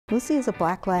Lucy is a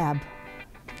black lab,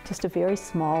 just a very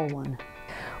small one.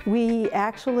 We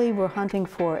actually were hunting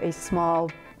for a small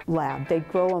lab. They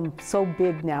grow them so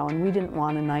big now, and we didn't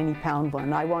want a 90-pound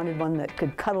one. I wanted one that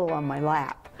could cuddle on my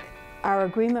lap. Our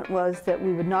agreement was that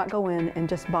we would not go in and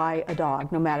just buy a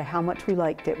dog. No matter how much we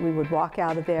liked it, we would walk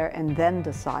out of there and then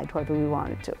decide whether we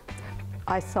wanted to.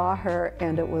 I saw her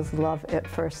and it was love at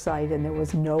first sight, and there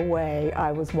was no way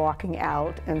I was walking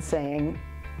out and saying,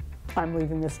 I'm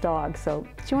leaving this dog. So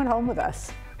she went home with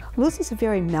us. Lucy's a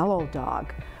very mellow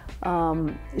dog.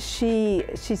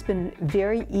 She's been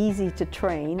very easy to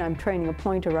train. I'm training a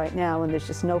pointer right now, and there's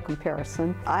just no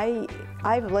comparison.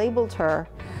 I've labeled her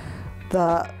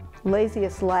the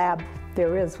laziest lab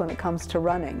there is when it comes to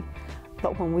running.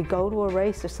 But when we go to a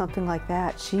race or something like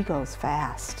that, she goes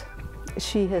fast.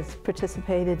 She has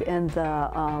participated in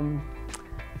the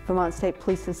Vermont State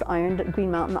Police's Green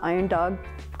Mountain Iron Dog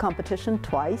competition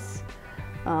twice.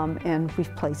 And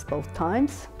we've placed both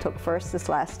times, took first this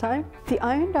last time. The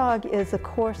Iron Dog is a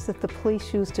course that the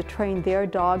police use to train their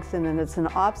dogs in, and it's an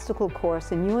obstacle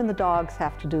course, and you and the dogs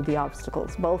have to do the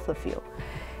obstacles, both of you.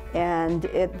 And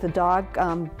the dog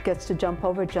gets to jump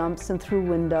over jumps and through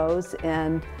windows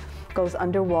and goes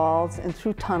under walls and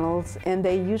through tunnels, and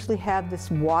they usually have this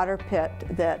water pit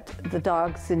that the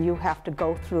dogs and you have to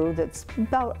go through that's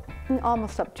about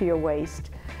almost up to your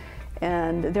waist.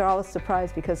 And they're always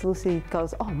surprised because Lucy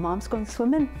goes, oh, Mom's going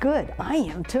swimming? Good, I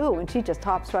am too. And she just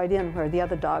hops right in where the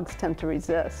other dogs tend to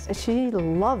resist. She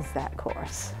loves that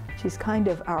course. She's kind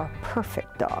of our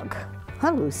perfect dog.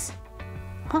 Huh, Lucy?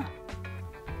 Huh?